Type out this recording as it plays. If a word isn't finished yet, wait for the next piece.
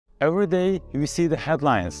Every day we see the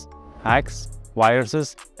headlines: hacks,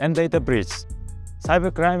 viruses, and data breaches.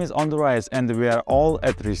 Cybercrime is on the rise and we are all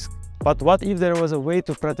at risk. But what if there was a way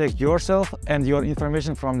to protect yourself and your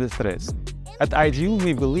information from these threats? At IDU,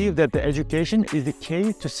 we believe that the education is the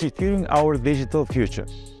key to securing our digital future.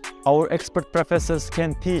 Our expert professors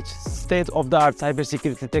can teach state-of-the-art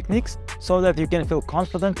cybersecurity techniques so that you can feel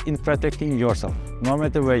confident in protecting yourself, no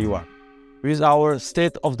matter where you are. With our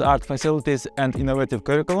state-of-the-art facilities and innovative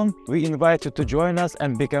curriculum, we invite you to join us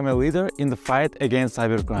and become a leader in the fight against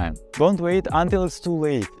cybercrime. Don't wait until it's too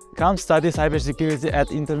late. Come study cybersecurity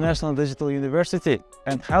at International Digital University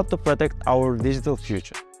and help to protect our digital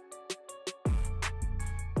future.